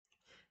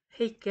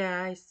Hey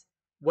guys,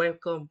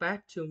 welcome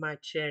back to my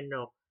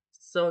channel.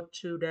 So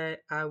today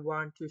I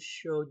want to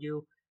show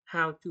you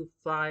how to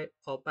find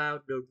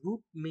about the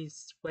root mean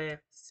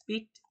square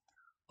speed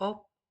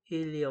of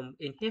helium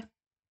in here.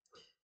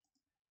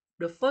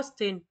 The first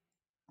thing,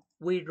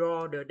 we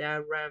draw the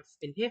diagrams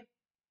in here.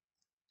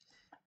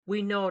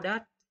 We know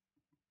that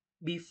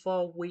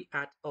before we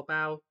add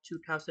about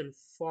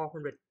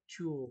 2400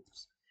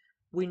 joules,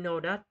 we know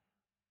that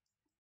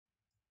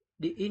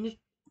the ini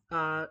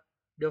uh,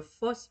 the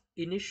first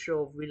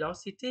initial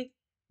velocity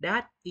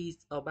that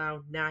is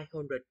about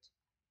 900.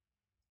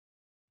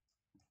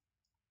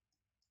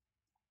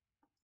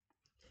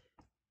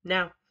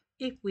 Now,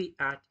 if we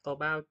add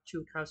about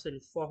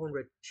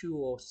 2400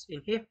 joules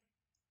in here,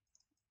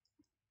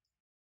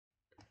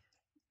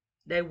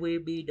 that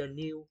will be the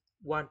new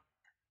one.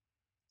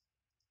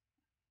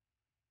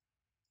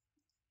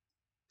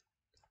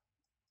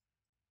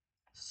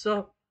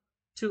 So,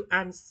 to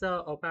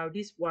answer about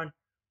this one,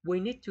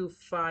 we need to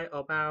find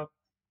about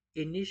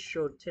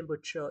initial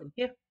temperature in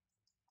here.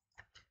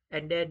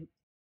 And then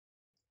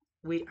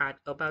we add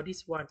about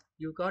this one.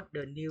 You got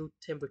the new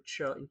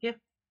temperature in here.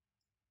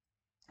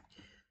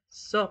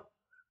 So,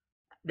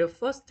 the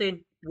first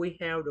thing, we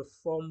have the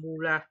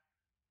formula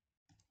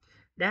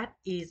that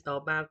is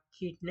about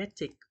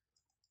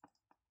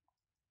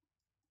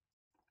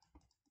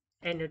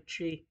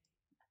energy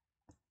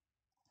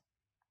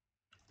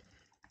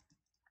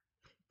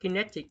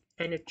kinetic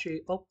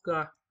energy of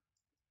gas.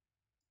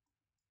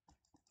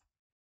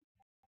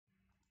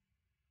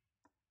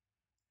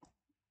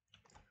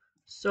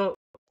 So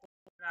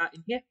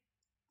in here,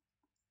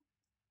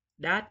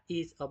 that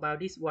is about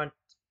this one.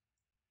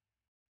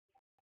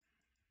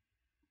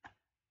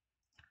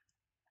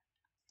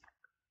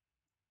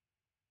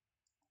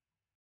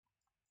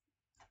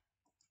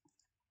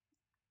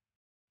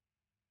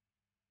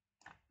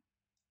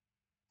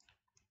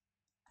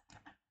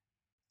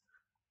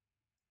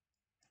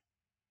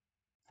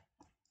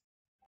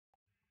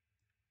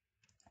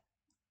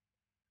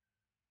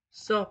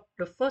 So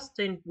the first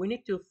thing, we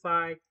need to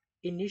find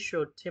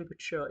initial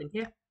temperature in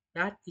here.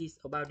 That is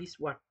about this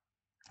one.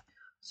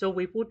 So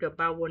we put the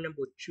power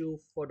number 2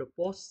 for the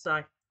both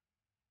side.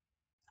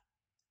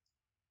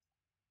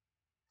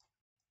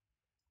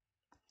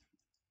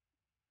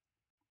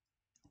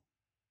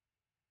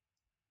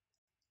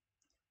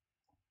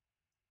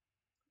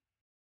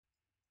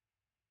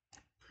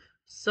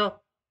 So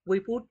we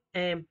put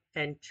M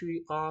and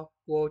 3R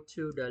go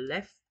to the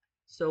left.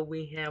 So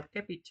we have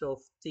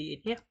capital T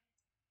in here.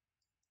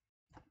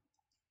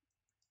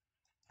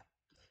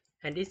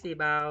 And this is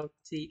about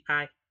Ti.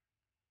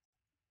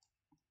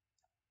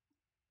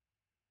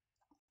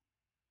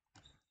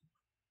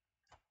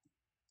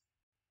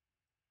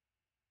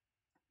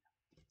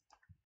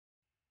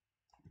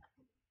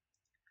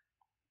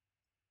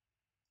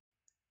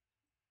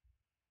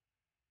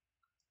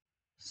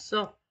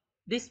 So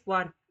this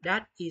one,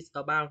 that is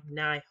about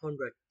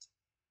 900.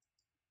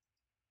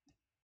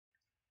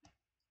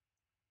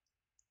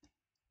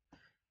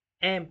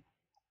 And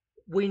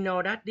we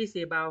know that this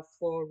is about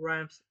 4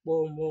 grams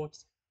per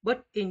moles.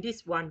 But in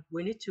this one,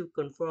 we need to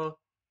convert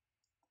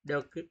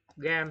the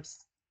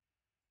grams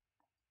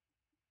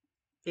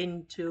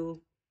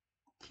into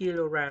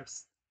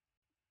kilograms.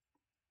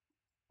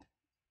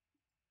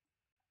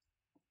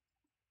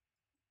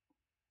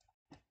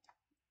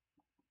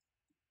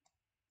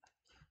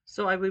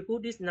 So I will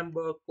put this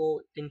number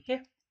code in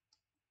here.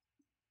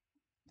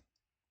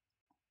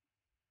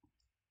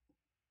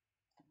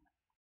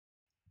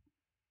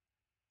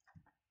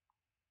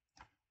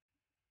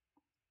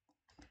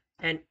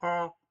 And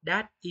R,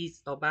 that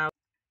is about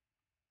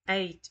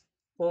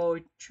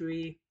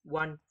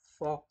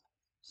 8.314.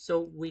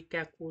 So we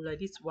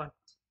calculate this one.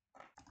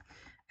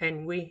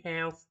 And we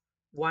have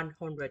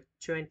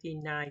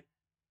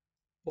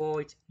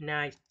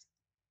 129.9.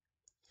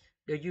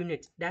 The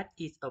unit, that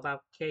is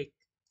about K.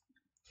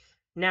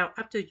 Now,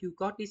 after you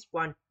got this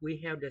one, we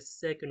have the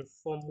second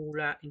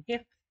formula in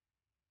here.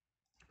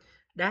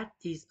 That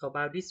is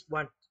about this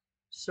one.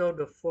 So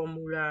the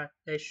formula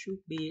that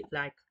should be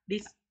like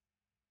this.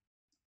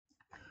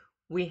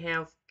 We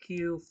have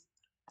Q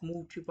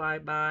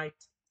multiplied by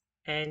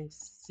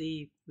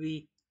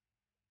NCV,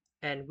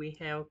 and we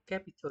have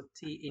capital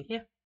T in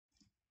here,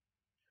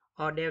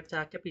 or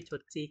delta capital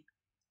T.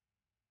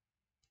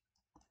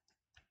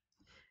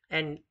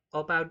 And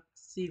about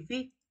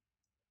CV,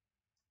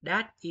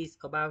 that is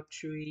about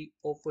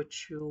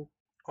 3/2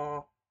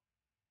 or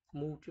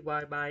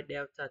multiplied by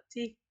delta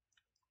T.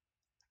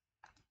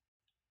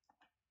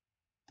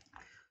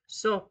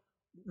 So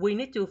we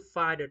need to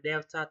find the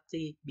delta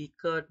T,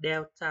 because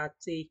delta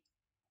T,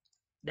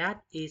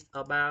 that is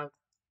about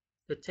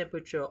the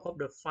temperature of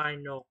the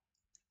final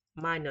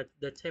minus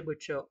the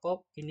temperature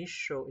of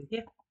initial in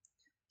here.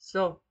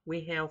 So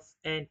we have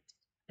N,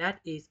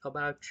 that is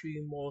about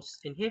 3 moles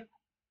in here,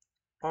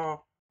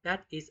 or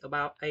that is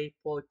about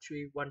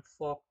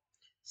 8.314.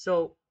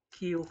 So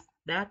Q,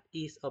 that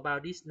is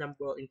about this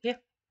number in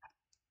here.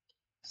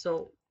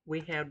 So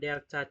we have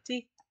delta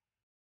T.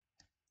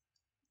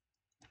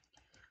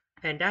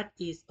 and that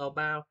is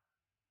about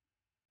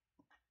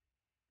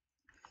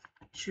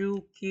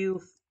 2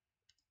 cubed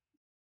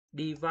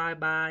divided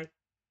by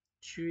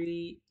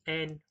 3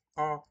 and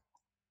r.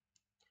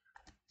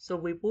 So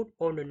we put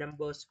all the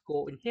numbers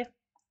go in here.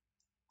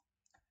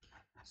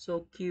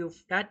 So cube,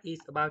 that is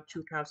about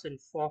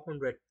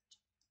 2400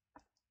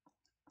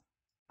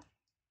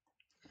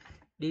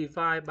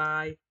 divided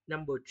by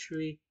number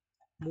 3,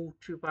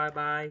 multiply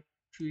by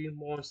 3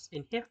 moles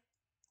in here,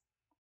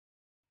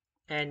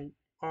 and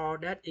r,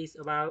 that is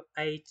about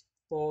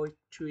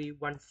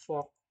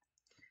 8.314.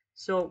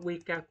 So we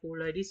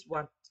calculate this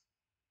one,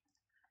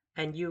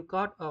 and you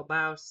got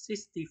about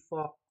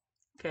 64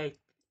 K.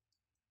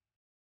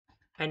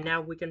 And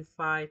now we can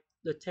find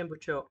the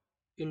temperature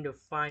in the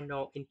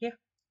final in here.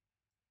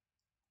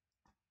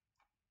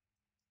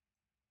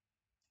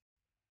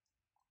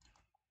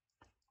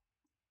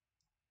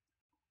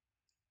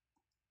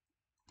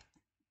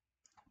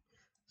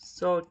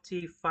 So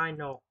T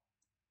final.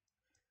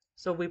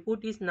 So we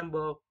put this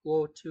number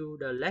go to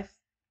the left,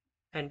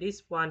 and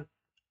this one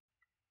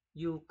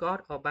you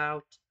got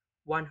about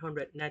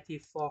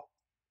 194.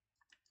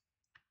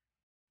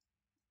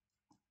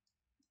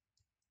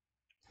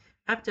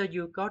 After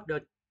you got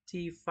the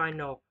T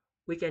final,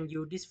 we can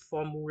use this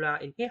formula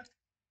in here.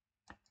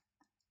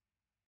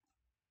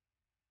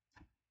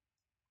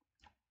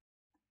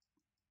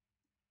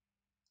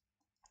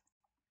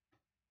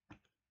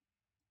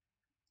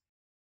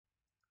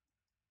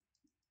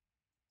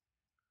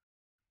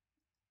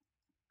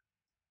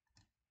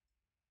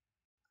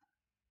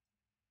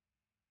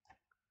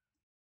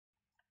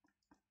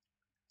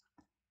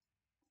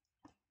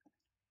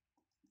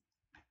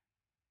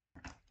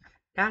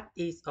 That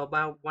is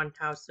about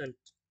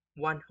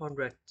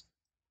 1100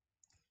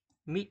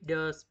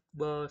 meters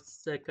per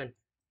second.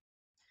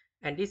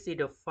 And this is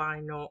the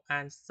final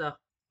answer.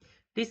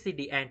 This is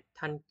the end.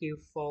 Thank you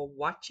for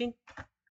watching.